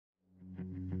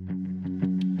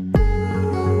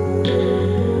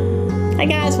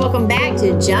welcome back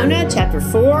to Jonah chapter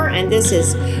 4, and this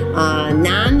is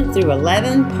 9 through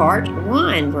 11, part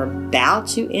 1. We're about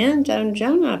to end on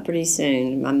Jonah pretty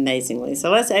soon, amazingly. So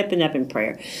let's open up in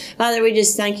prayer. Father, we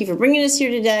just thank you for bringing us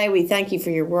here today. We thank you for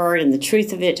your word and the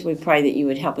truth of it. We pray that you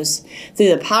would help us through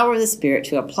the power of the Spirit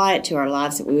to apply it to our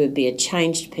lives, that we would be a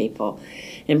changed people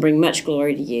and bring much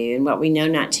glory to you. And what we know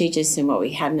not teach us, and what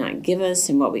we have not give us,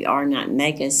 and what we are not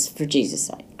make us, for Jesus'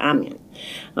 sake. Amen.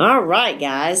 All right,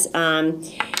 guys.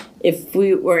 If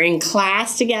we were in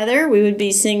class together, we would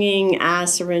be singing I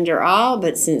Surrender All,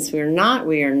 but since we are not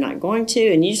going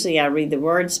to. And usually I read the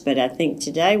words, but I think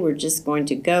today we're just going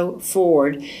to go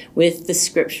forward with the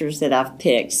scriptures that I've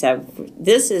picked. So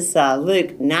this is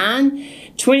Luke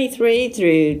 9:23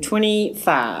 through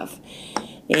 25.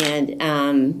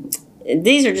 And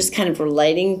these are just kind of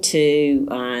relating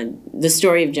to the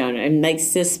story of Jonah, and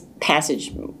makes this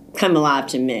passage come alive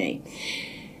to me.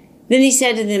 Then he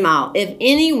said to them all, "If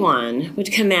anyone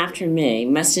would come after me,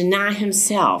 must deny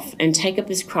himself and take up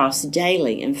his cross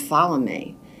daily and follow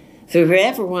me. For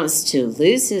whoever wants to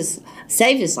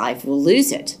save his life will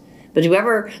lose it. But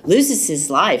whoever loses his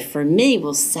life for me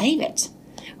will save it.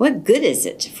 What good is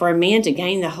it for a man to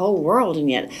gain the whole world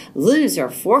and yet lose or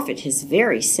forfeit his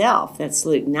very self?" That's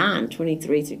Luke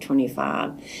 9:23 through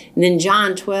 25. And then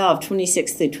John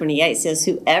 12:26 through 28 says,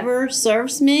 "Whoever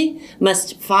serves me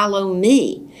must follow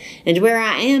me. And where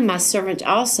I am, my servant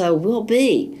also will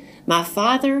be. My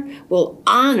Father will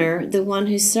honor the one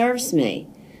who serves me."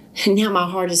 And now my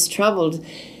heart is troubled.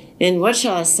 And what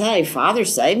shall I say? Father,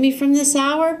 save me from this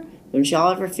hour? Don't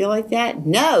y'all ever feel like that?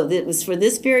 No, it was for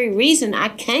this very reason I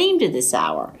came to this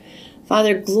hour.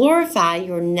 Father, glorify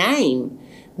your name.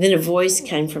 Then a voice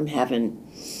came from heaven.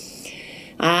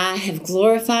 I have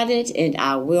glorified it, and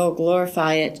I will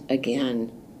glorify it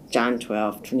again. John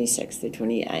 12:26 through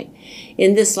 28.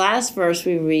 In this last verse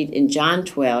we read in John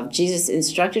 12, Jesus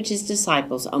instructed his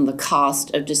disciples on the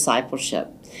cost of discipleship,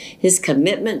 his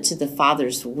commitment to the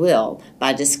Father's will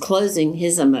by disclosing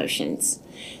his emotions.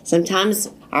 Sometimes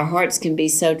our hearts can be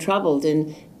so troubled,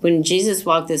 and when Jesus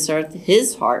walked this earth,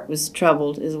 his heart was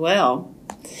troubled as well.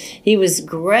 He was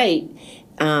great.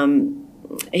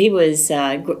 He was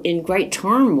in great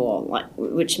turmoil,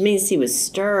 which means he was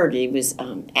stirred. He was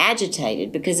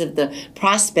agitated because of the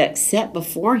prospect set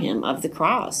before him of the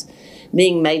cross,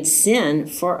 being made sin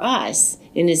for us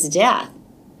in his death.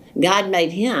 God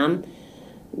made him,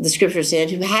 the scripture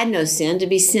said, who had no sin, to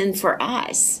be sin for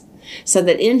us, so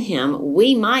that in him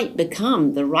we might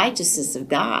become the righteousness of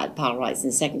God, Paul writes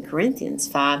in 2 Corinthians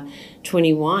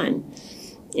 5:21.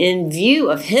 In view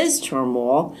of his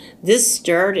turmoil, this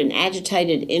stirred and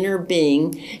agitated inner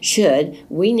being, should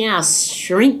we now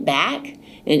shrink back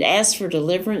and ask for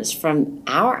deliverance from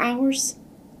our hours?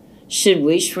 Should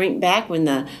we shrink back when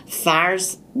the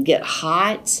fires get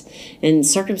hot and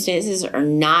circumstances are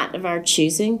not of our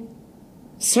choosing?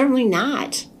 Certainly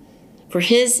not. For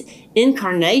his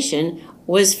incarnation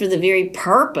was for the very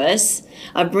purpose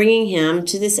of bringing him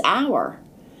to this hour.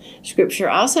 Scripture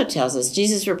also tells us,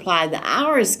 Jesus replied, "The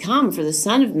hour is come for the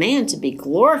Son of Man to be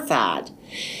glorified."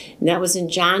 And that was in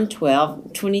John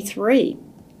 12:23.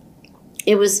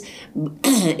 It was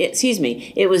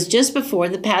just before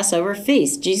the Passover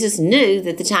feast. Jesus knew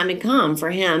that the time had come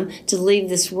for him to leave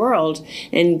this world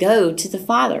and go to the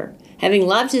Father. Having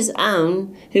loved his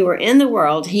own who were in the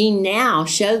world, he now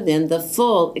showed them the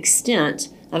full extent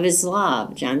of his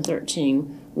love. John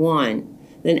 13:1.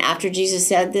 Then after Jesus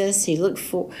said this, he looked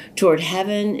toward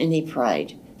heaven and he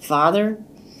prayed, "Father,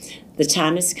 the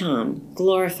time has come.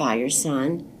 Glorify your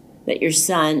Son, that your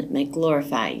Son may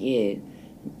glorify you."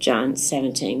 John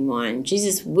 17:1.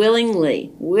 Jesus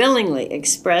willingly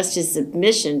expressed his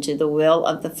submission to the will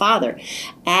of the Father,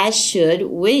 as should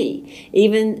we,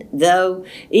 even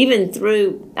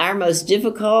through our most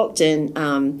difficult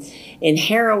and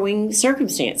harrowing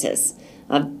circumstances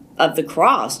of the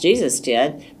cross. Jesus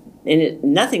did, and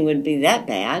nothing would be that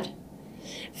bad.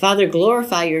 Father,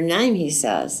 glorify your name, he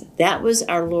says. That was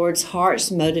our Lord's heart's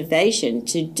motivation,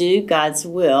 to do God's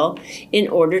will in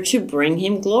order to bring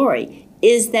him glory.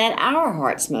 Is that our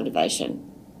heart's motivation?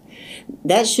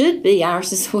 That should be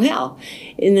ours as well,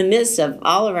 in the midst of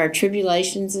all of our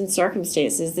tribulations and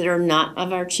circumstances that are not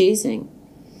of our choosing.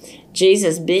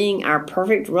 Jesus, being our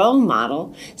perfect role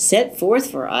model, set forth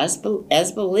for us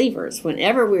as believers,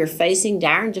 whenever we are facing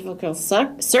dire and difficult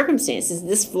circumstances,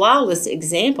 this flawless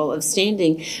example of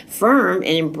standing firm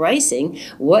and embracing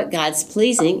what God's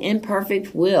pleasing and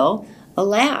perfect will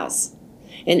allows,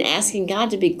 and asking God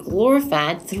to be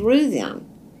glorified through them.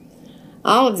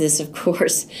 All of this, of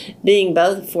course, being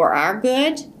both for our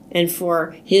good and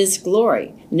for his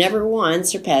glory, never one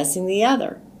surpassing the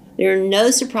other. There are no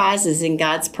surprises in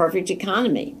God's perfect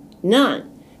economy. None.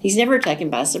 He's never taken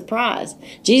by surprise.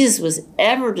 Jesus was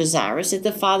ever desirous that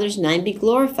the Father's name be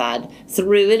glorified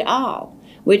through it all,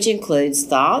 which includes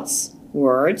thoughts,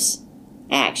 words,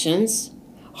 actions,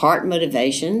 heart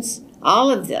motivations, all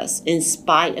of this in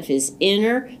spite of his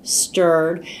inner,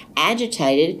 stirred,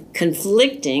 agitated,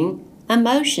 conflicting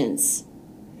emotions.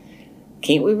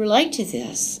 Can't we relate to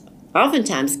this?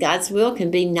 Oftentimes, God's will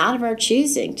can be not of our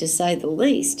choosing, to say the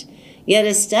least. Yet,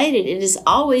 as stated, it is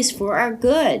always for our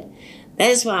good. That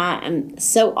is why I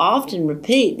so often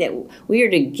repeat that we are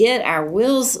to get our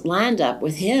wills lined up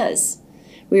with His.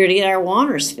 We are to get our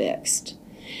wanters fixed.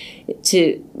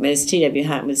 To, as T.W.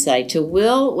 Hunt would say, to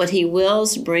will what He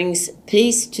wills brings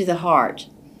peace to the heart.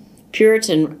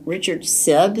 Puritan Richard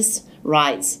Sibbes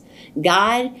writes,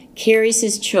 God carries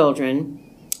His children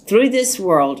through this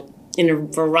world in a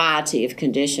variety of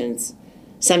conditions.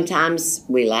 Sometimes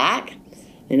we lack,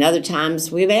 and other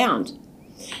times we abound.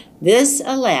 This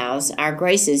allows our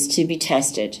graces to be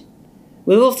tested.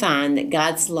 We will find that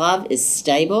God's love is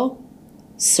stable,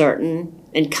 certain,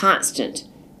 and constant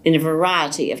in a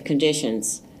variety of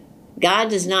conditions. God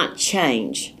does not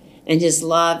change, and His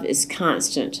love is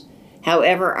constant,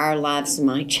 however our lives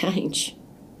might change.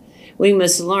 We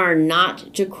must learn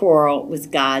not to quarrel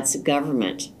with God's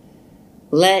government.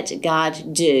 Let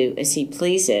God do as He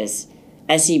pleases,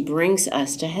 as He brings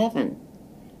us to heaven.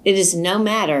 It is no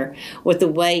matter what the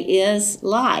way is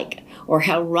like, or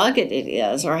how rugged it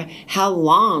is, or how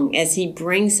long as He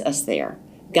brings us there.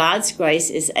 God's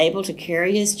grace is able to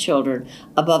carry His children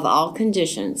above all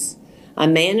conditions. A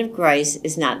man of grace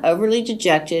is not overly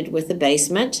dejected with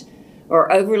abasement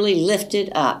or overly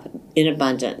lifted up in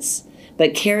abundance,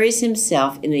 but carries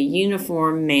himself in a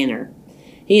uniform manner.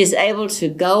 He is able to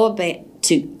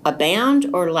abound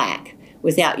or lack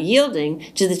without yielding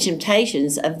to the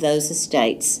temptations of those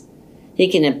estates. He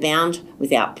can abound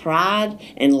without pride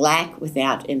and lack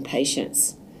without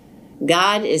impatience.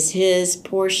 God is His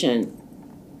portion.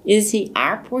 Is He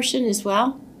our portion as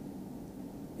well?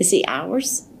 Is He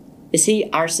ours? Is He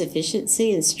our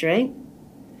sufficiency and strength?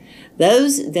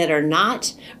 Those that are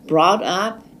not brought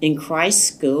up in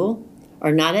Christ's school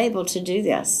are not able to do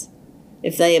this.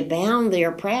 If they abound, they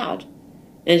are proud.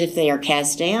 And if they are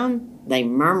cast down, they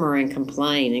murmur and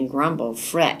complain and grumble,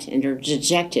 fret, and are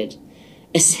dejected,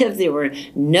 as if there were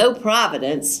no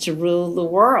providence to rule the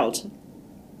world.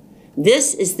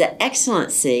 This is the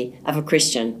excellency of a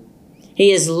Christian.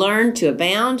 He has learned to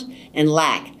abound and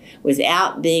lack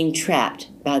without being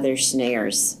trapped by their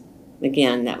snares.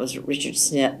 Again, that was Richard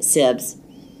Sibbes.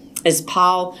 As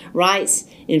Paul writes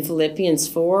in Philippians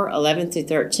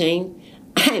 4:11-13,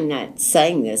 I am not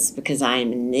saying this because I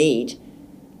am in need,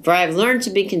 for I have learned to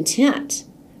be content,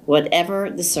 whatever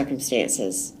the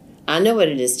circumstances. I know what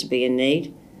it is to be in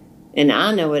need, and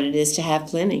I know what it is to have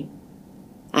plenty.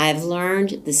 I have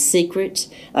learned the secret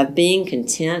of being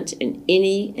content in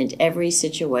any and every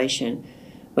situation,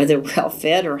 whether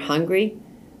well-fed or hungry,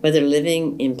 whether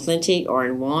living in plenty or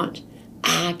in want.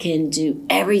 I can do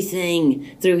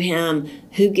everything through Him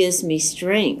who gives me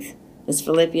strength. That's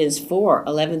Philippians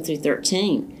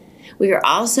 4:11-13. We are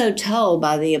also told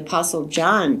by the Apostle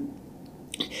John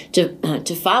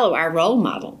to follow our role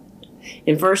model.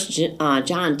 In 1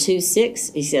 John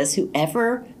 2:6, he says,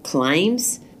 whoever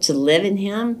claims to live in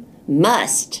Him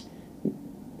must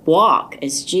walk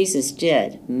as Jesus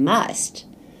did. Must.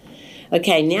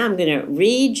 Okay, now I'm going to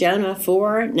read Jonah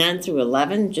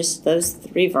 4:9-11, just those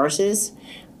 3 verses,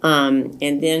 and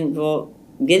then we'll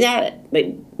get at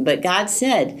it. But God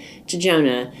said to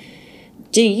Jonah,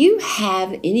 do you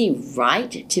have any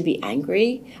right to be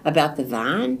angry about the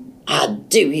vine? I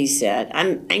do, he said.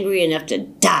 I'm angry enough to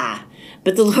die.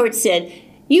 But the Lord said,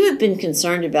 you have been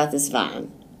concerned about this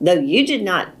vine. Though you did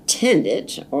not tend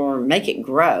it or make it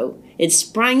grow, it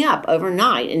sprang up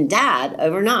overnight and died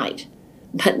overnight.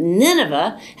 But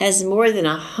Nineveh has more than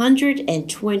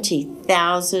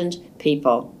 120,000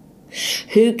 people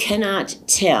who cannot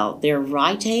tell their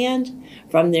right hand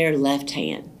from their left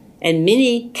hand, and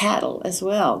many cattle as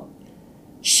well.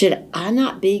 Should I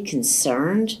not be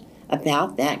concerned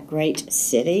about that great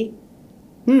city?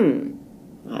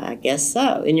 I guess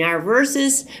so. In our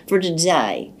verses for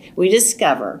today, we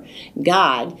discover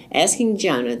God asking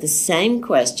Jonah the same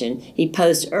question He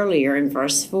posed earlier in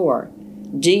verse 4.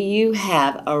 Do you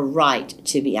have a right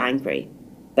to be angry?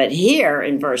 But here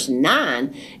in verse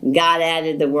 9, God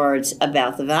added the words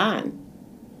about the vine.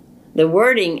 The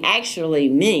wording actually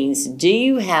means, do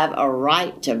you have a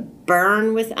right to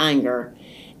burn with anger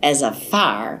as a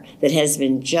fire that has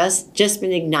been just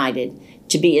been ignited,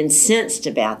 to be incensed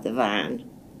about the vine?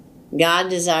 God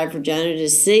desired for Jonah to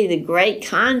see the great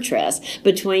contrast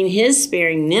between his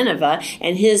sparing Nineveh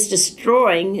and his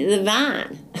destroying the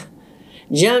vine.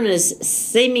 Jonah's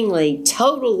seemingly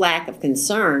total lack of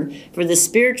concern for the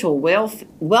spiritual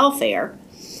welfare,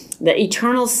 the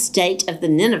eternal state of the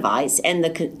Ninevites, and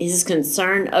his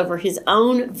concern over his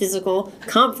own physical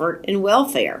comfort and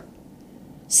welfare.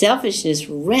 Selfishness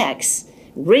reeks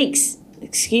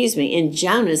in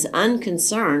Jonah's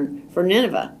unconcern for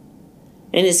Nineveh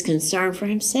and his concern for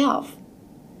himself.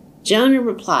 Jonah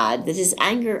replied that his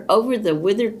anger over the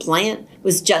withered plant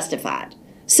was justified,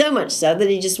 so much so that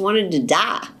he just wanted to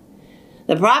die.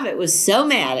 The prophet was so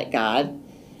mad at God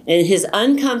and his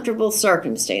uncomfortable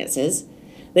circumstances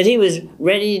that he was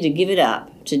ready to give it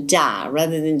up, to die,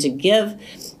 rather than to give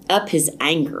up his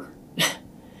anger.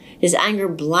 His anger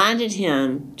blinded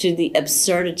him to the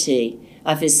absurdity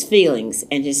of his feelings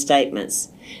and his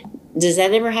statements. Does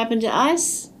that ever happen to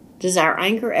us? Does our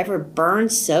anger ever burn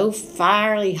so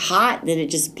fiery hot that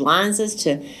it just blinds us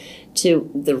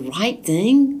to the right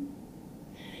thing?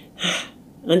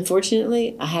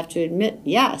 Unfortunately, I have to admit,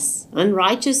 yes.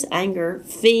 Unrighteous anger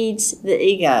feeds the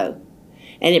ego,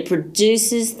 and it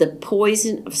produces the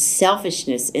poison of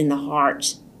selfishness in the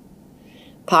heart.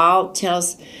 Paul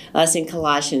tells us in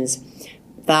Colossians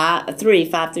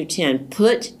 3:5-10,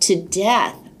 put to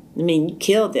death. You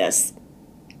kill this.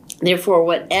 Therefore,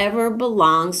 whatever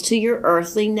belongs to your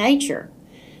earthly nature,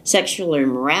 sexual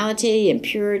immorality,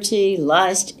 impurity,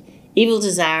 lust, evil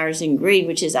desires, and greed,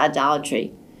 which is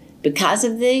idolatry. Because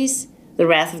of these, the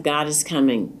wrath of God is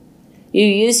coming. You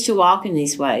used to walk in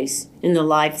these ways in the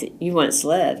life that you once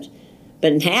lived,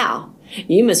 but now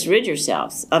you must rid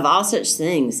yourselves of all such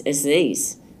things as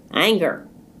these: anger,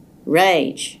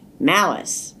 rage,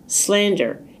 malice,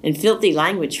 slander, and filthy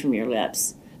language from your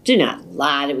lips. Do not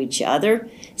lie to each other,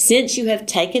 since you have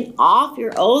taken off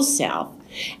your old self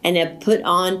and have put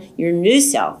on your new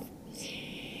self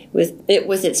with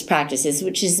its practices,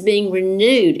 which is being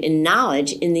renewed in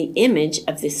knowledge in the image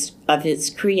of its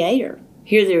creator.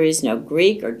 Here there is no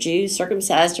Greek or Jew,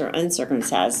 circumcised or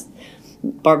uncircumcised,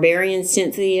 barbarian,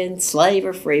 Scythian, slave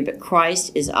or free, but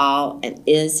Christ is all and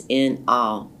is in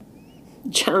all.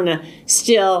 Jonah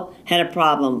still had a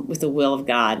problem with the will of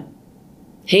God.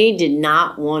 He did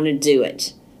not want to do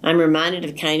it. I'm reminded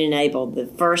of Cain and Abel, the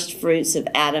first fruits of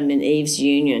Adam and Eve's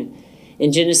union,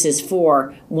 in Genesis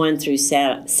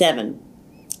 4:1-7.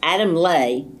 Adam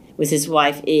lay with his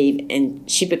wife Eve, and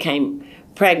she became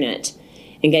pregnant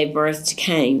and gave birth to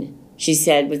Cain. She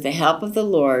said, with the help of the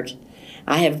Lord,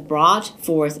 I have brought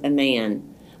forth a man.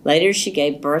 Later she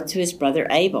gave birth to his brother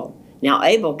Abel. Now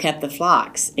Abel kept the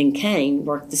flocks, and Cain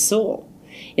worked the soil.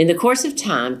 In the course of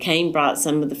time, Cain brought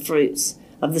some of the fruits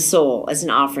of the soil as an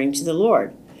offering to the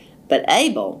Lord. But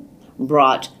Abel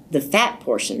brought the fat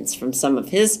portions from some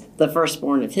of the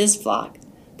firstborn of his flock.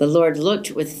 The Lord looked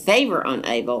with favor on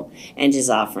Abel and his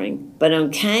offering, but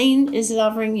on Cain and his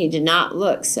offering he did not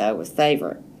look so with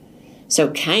favor.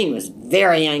 So Cain was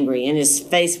very angry, and his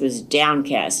face was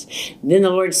downcast. Then the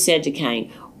Lord said to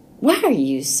Cain, why are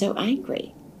you so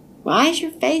angry? Why is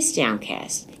your face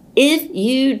downcast? If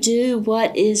you do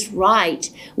what is right,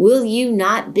 will you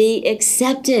not be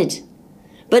accepted?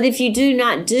 But if you do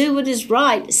not do what is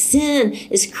right, sin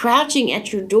is crouching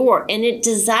at your door, and it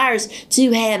desires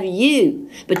to have you,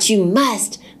 but you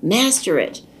must master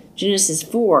it. Genesis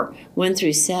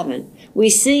 4:1-7. We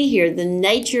see here the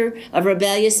nature of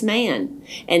rebellious man,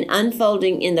 and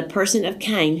unfolding in the person of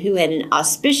Cain, who had an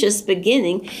auspicious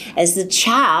beginning as the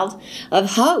child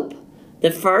of hope, the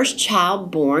first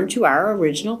child born to our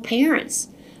original parents.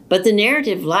 But the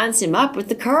narrative lines him up with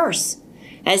the curse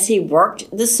as he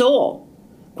worked the soil,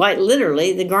 quite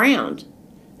literally the ground.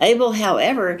 Abel,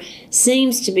 however,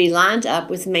 seems to be lined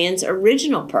up with man's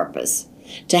original purpose,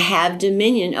 to have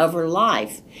dominion over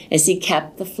life as he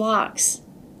kept the flocks.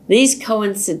 These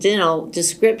coincidental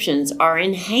descriptions are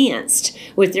enhanced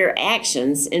with their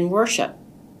actions in worship.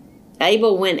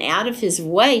 Abel went out of his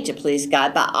way to please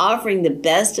God by offering the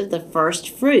best of the first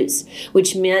fruits,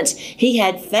 which meant he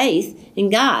had faith in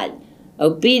God.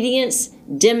 Obedience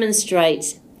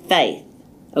demonstrates faith.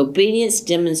 Obedience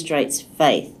demonstrates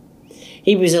faith.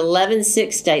 Hebrews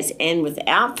 11:6 states, and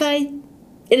without faith,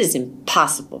 it is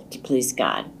impossible to please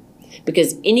God,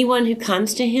 because anyone who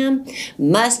comes to him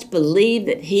must believe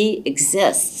that he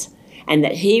exists and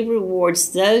that he rewards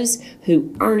those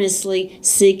who earnestly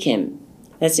seek him.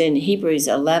 That's in Hebrews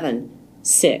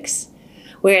 11:6.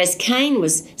 Whereas Cain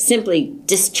was simply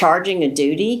discharging a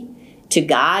duty to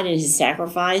God in his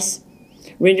sacrifice,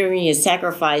 rendering his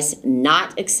sacrifice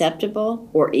not acceptable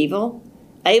or evil,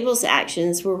 Abel's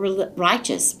actions were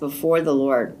righteous before the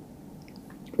Lord.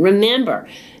 Remember,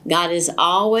 God is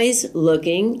always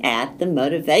looking at the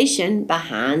motivation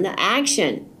behind the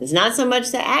action. It's not so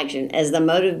much the action as the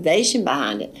motivation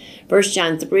behind it. 1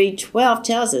 John 3:12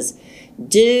 tells us,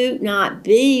 do not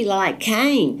be like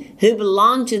Cain, who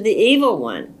belonged to the evil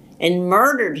one and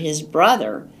murdered his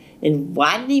brother. And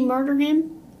why did he murder him?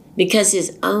 Because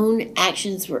his own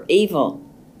actions were evil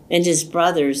and his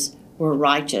brothers were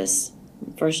righteous.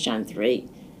 1 John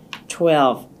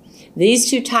 3:12. These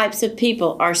two types of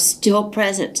people are still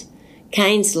present.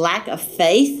 Cain's lack of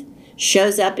faith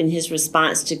shows up in his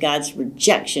response to God's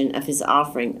rejection of his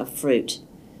offering of fruit.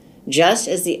 Just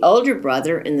as the older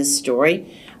brother in the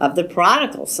story of the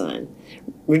prodigal son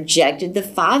rejected the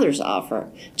father's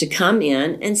offer to come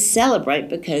in and celebrate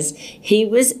because he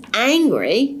was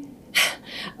angry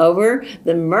over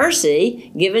the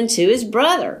mercy given to his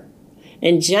brother.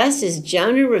 And just as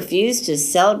Jonah refused to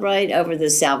celebrate over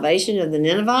the salvation of the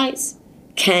Ninevites,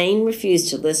 Cain refused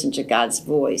to listen to God's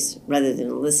voice rather than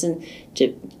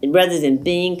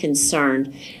being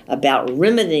concerned about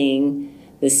remedying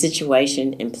the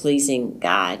situation and pleasing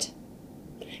God.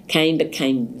 Cain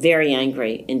became very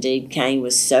angry. Indeed, Cain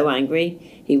was so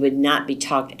angry he would not be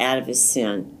talked out of his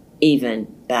sin, even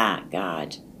by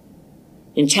God.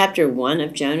 In chapter 1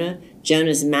 of Jonah,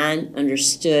 Jonah's mind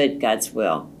understood God's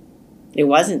will. It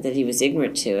wasn't that he was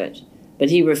ignorant to it, but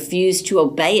he refused to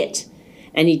obey it,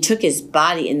 and he took his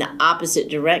body in the opposite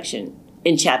direction.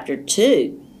 In chapter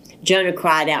 2, Jonah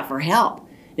cried out for help,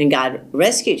 and God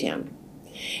rescued him,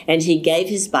 and he gave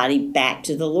his body back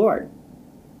to the Lord.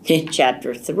 In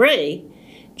chapter 3,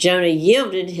 Jonah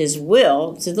yielded his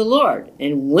will to the Lord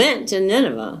and went to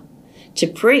Nineveh to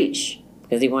preach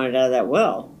because he wanted out of that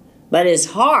well. But his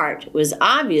heart was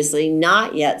obviously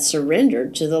not yet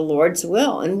surrendered to the Lord's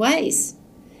will and ways,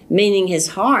 meaning his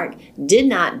heart did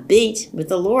not beat with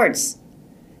the Lord's.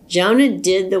 Jonah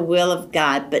did the will of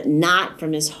God, but not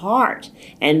from his heart.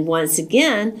 And once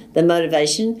again, the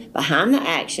motivation behind the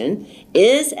action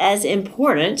is as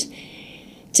important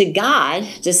to God,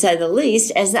 to say the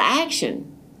least, as the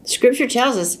action. Scripture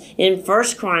tells us in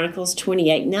 1 Chronicles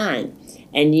 28:9,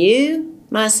 and you,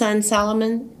 my son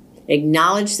Solomon,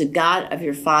 acknowledge the God of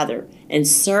your father and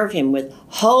serve him with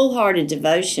wholehearted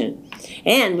devotion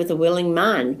and with a willing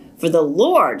mind. For the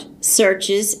Lord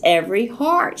searches every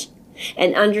heart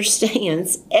and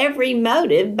understands every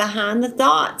motive behind the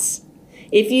thoughts.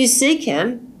 If you seek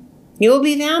him, he will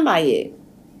be found by you.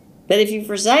 But if you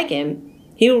forsake him,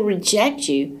 he will reject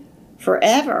you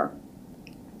forever.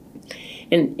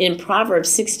 And in Proverbs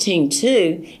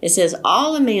 16:2, it says,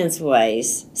 all a man's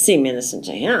ways seem innocent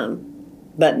to him,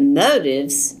 but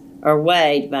motives are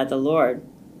weighed by the Lord.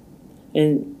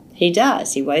 And he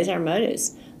does. He weighs our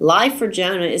motives. Life for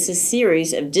Jonah is a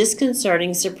series of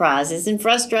disconcerting surprises and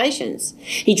frustrations.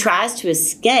 He tries to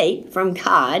escape from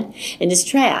God and is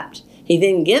trapped. He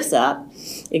then gives up,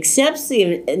 accepts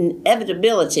the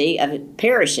inevitability of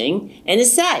perishing, and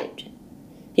is saved.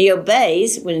 He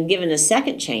obeys when given a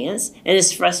second chance and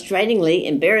is frustratingly,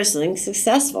 embarrassingly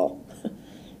successful.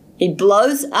 He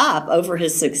blows up over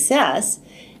his success,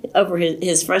 over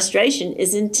his frustration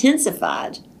is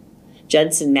intensified.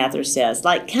 Judson Mather says,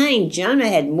 like Cain, Jonah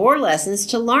had more lessons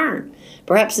to learn,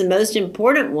 perhaps the most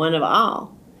important one of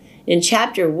all. In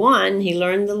chapter 1, he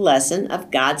learned the lesson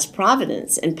of God's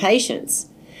providence and patience,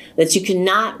 that you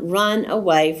cannot run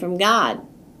away from God.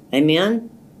 Amen?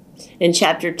 In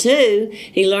chapter 2,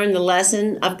 he learned the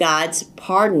lesson of God's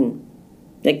pardon,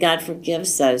 that God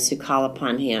forgives those who call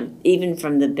upon him, even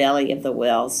from the belly of the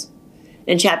wells.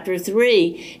 In chapter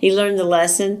 3, he learned the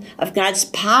lesson of God's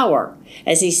power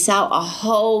as he saw a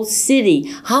whole city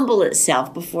humble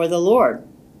itself before the Lord.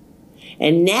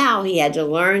 And now he had to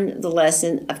learn the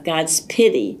lesson of God's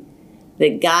pity,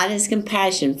 that God has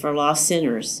compassion for lost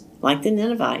sinners, like the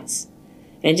Ninevites,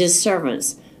 and his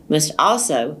servants must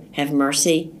also have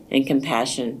mercy and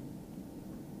compassion.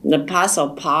 The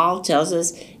Apostle Paul tells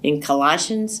us in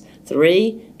Colossians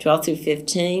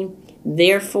 3:12-15,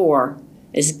 therefore,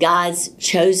 as God's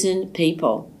chosen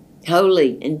people,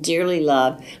 holy and dearly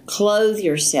loved, clothe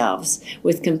yourselves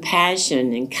with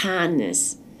compassion and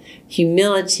kindness,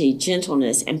 humility,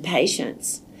 gentleness, and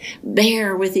patience.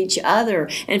 Bear with each other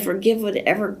and forgive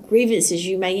whatever grievances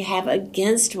you may have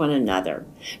against one another.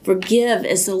 Forgive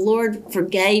as the Lord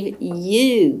forgave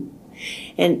you.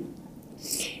 And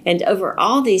over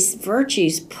all these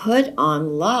virtues, put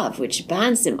on love, which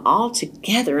binds them all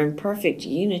together in perfect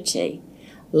unity.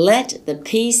 Let the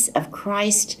peace of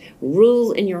Christ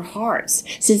rule in your hearts,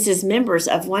 since as members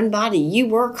of one body you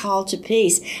were called to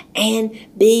peace, and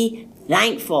be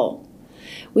thankful.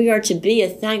 We are to be a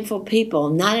thankful people,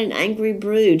 not an angry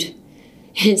brood.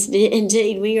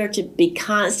 Indeed, we are to be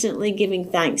constantly giving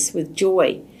thanks with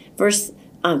joy. First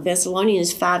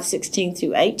Thessalonians 5:16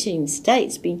 through 18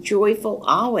 states, be joyful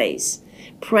always.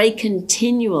 Pray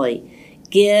continually.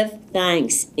 Give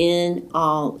thanks in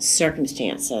all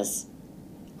circumstances.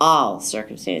 All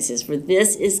circumstances, for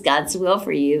this is God's will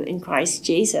for you in Christ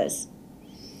Jesus.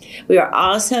 We are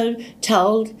also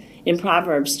told in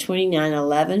Proverbs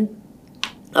 29:11,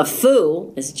 a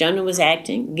fool, as Jonah was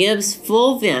acting, gives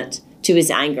full vent to his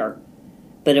anger,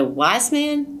 but a wise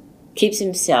man keeps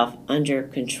himself under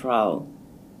control.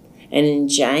 And in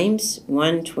James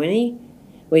 1:20,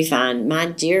 we find, my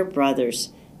dear brothers,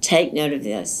 take note of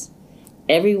this.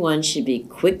 Everyone should be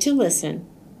quick to listen,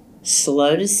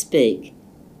 slow to speak,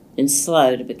 and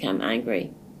slow to become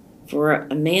angry. For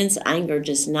a man's anger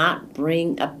does not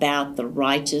bring about the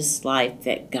righteous life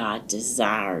that God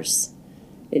desires.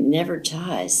 It never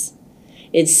does.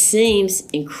 It seems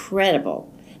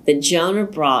incredible that Jonah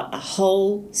brought a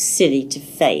whole city to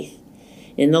faith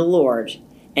in the Lord,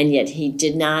 and yet he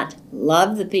did not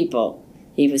love the people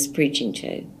he was preaching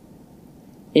to.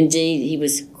 Indeed, he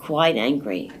was quite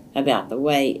angry about the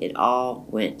way it all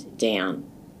went down.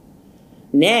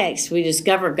 Next, we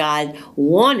discover God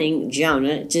wanting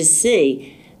Jonah to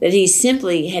see that he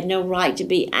simply had no right to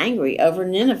be angry over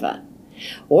Nineveh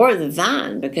or the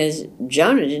vine, because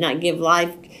Jonah did not give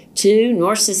life to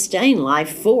nor sustain life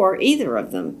for either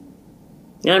of them.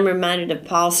 I'm reminded of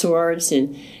Paul's words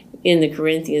in the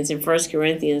Corinthians, in 1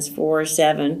 Corinthians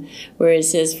 4:7, where it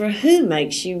says, for who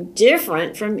makes you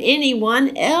different from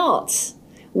anyone else?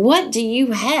 What do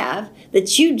you have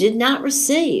that you did not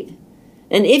receive?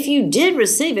 And if you did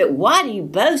receive it, why do you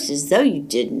boast as though you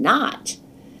did not?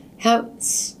 How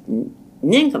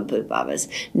nincompoop of us.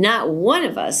 Not one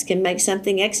of us can make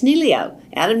something ex nihilo,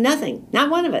 out of nothing. Not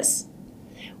one of us.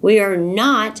 We are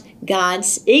not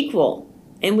God's equal,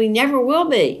 and we never will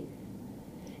be.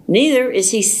 Neither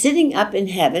is he sitting up in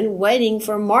heaven waiting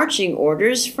for marching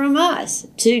orders from us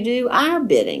to do our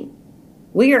bidding.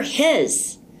 We are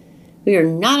his. We are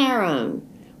not our own.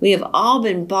 We have all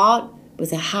been bought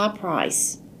with a high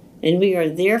price, and we are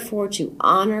therefore to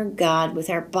honor God with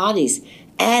our bodies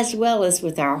as well as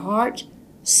with our heart,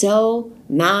 soul,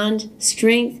 mind,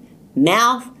 strength,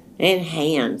 mouth, and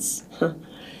hands.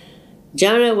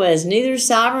 Jonah was neither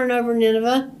sovereign over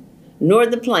Nineveh nor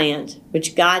the plant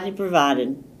which God had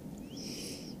provided.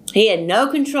 He had no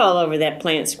control over that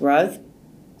plant's growth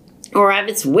or of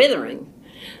its withering.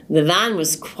 The vine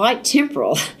was quite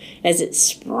temporal, as it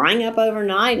sprang up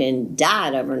overnight and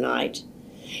died overnight,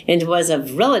 and was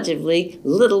of relatively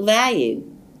little value.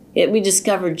 Yet we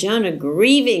discovered Jonah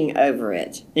grieving over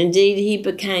it. Indeed, he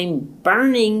became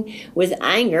burning with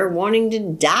anger, wanting to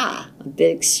die. A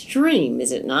bit extreme,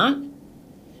 is it not?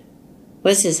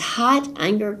 Was his hot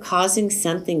anger causing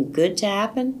something good to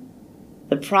happen?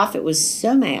 The prophet was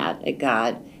so mad at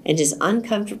God and his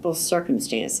uncomfortable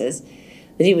circumstances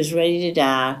that he was ready to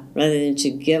die rather than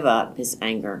to give up his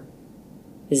anger.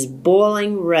 His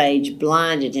boiling rage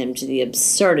blinded him to the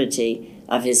absurdity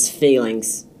of his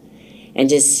feelings and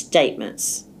his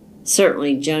statements.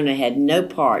 Certainly Jonah had no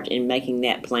part in making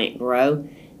that plant grow.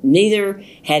 Neither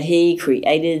had he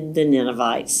created the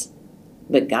Ninevites.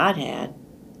 But God had,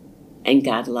 and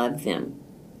God loved them,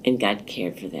 and God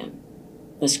cared for them.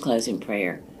 Let's close in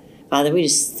prayer. Father, we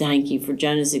just thank you for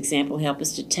Jonah's example. Help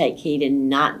us to take heed and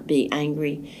not be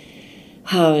angry,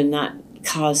 and not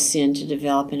cause sin to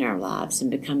develop in our lives and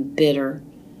become bitter.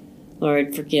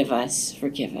 Lord, forgive us.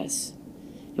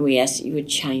 And we ask that you would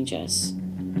change us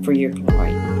for your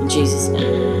glory. In Jesus'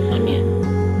 name, amen.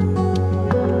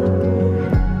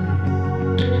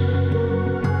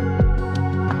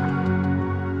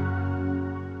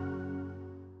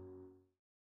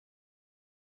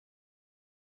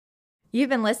 You've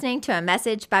been listening to a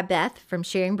message by Beth from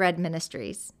Sharing Bread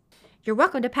Ministries. You're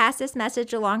welcome to pass this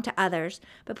message along to others,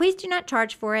 but please do not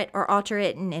charge for it or alter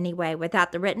it in any way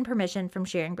without the written permission from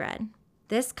Sharing Bread.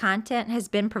 This content has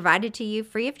been provided to you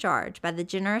free of charge by the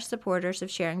generous supporters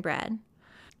of Sharing Bread.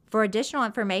 For additional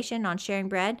information on Sharing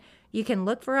Bread, you can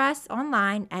look for us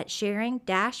online at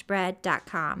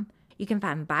sharing-bread.com. You can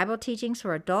find Bible teachings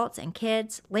for adults and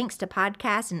kids, links to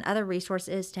podcasts, and other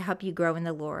resources to help you grow in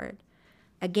the Lord.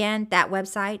 Again, that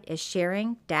website is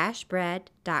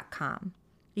sharing-bread.com.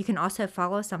 You can also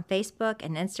follow us on Facebook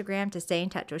and Instagram to stay in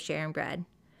touch with Sharing Bread.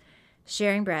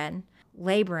 Sharing Bread,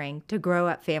 laboring to grow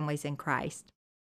up families in Christ.